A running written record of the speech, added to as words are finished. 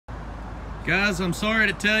Guys, I'm sorry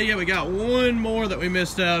to tell you, we got one more that we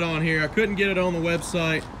missed out on here. I couldn't get it on the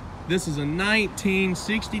website. This is a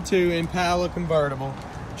 1962 Impala convertible,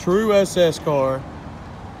 true SS car.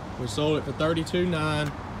 We sold it for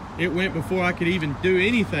 $32,900. It went before I could even do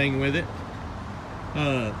anything with it.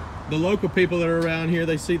 The local people that are around here,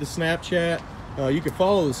 they see the Snapchat. You can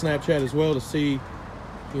follow the Snapchat as well to see,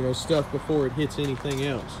 you know, stuff before it hits anything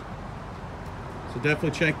else. So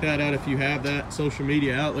definitely check that out if you have that social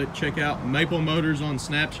media outlet. Check out Maple Motors on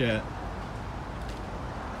Snapchat.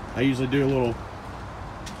 I usually do a little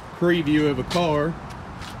preview of a car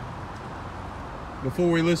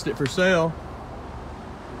before we list it for sale.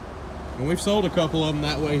 And we've sold a couple of them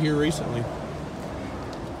that way here recently.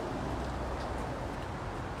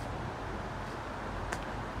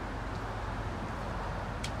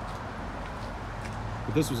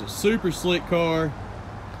 But this was a super slick car.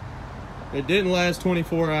 It didn't last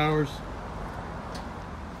 24 hours.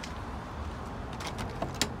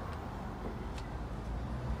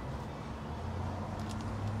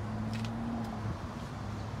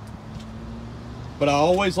 But I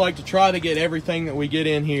always like to try to get everything that we get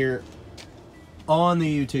in here on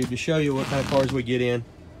the YouTube to show you what kind of cars we get in.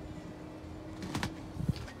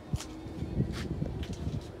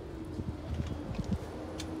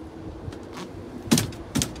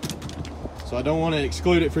 So I don't want to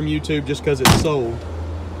exclude it from YouTube just because it's sold.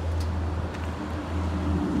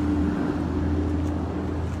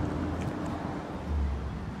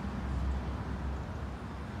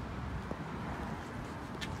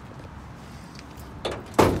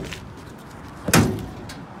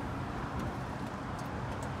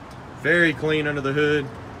 Very clean under the hood.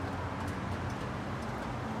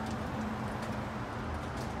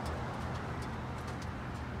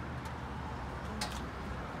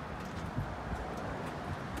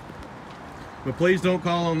 But please don't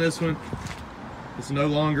call on this one. It's no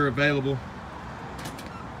longer available.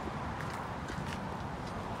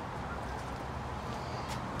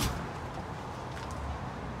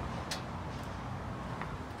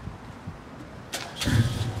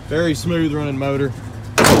 Very smooth running motor.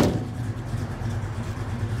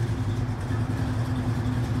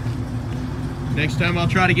 Next time I'll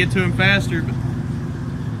try to get to them faster, but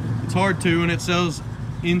it's hard to when it sells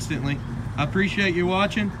instantly. I appreciate you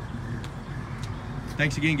watching.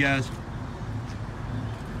 Thanks again, guys.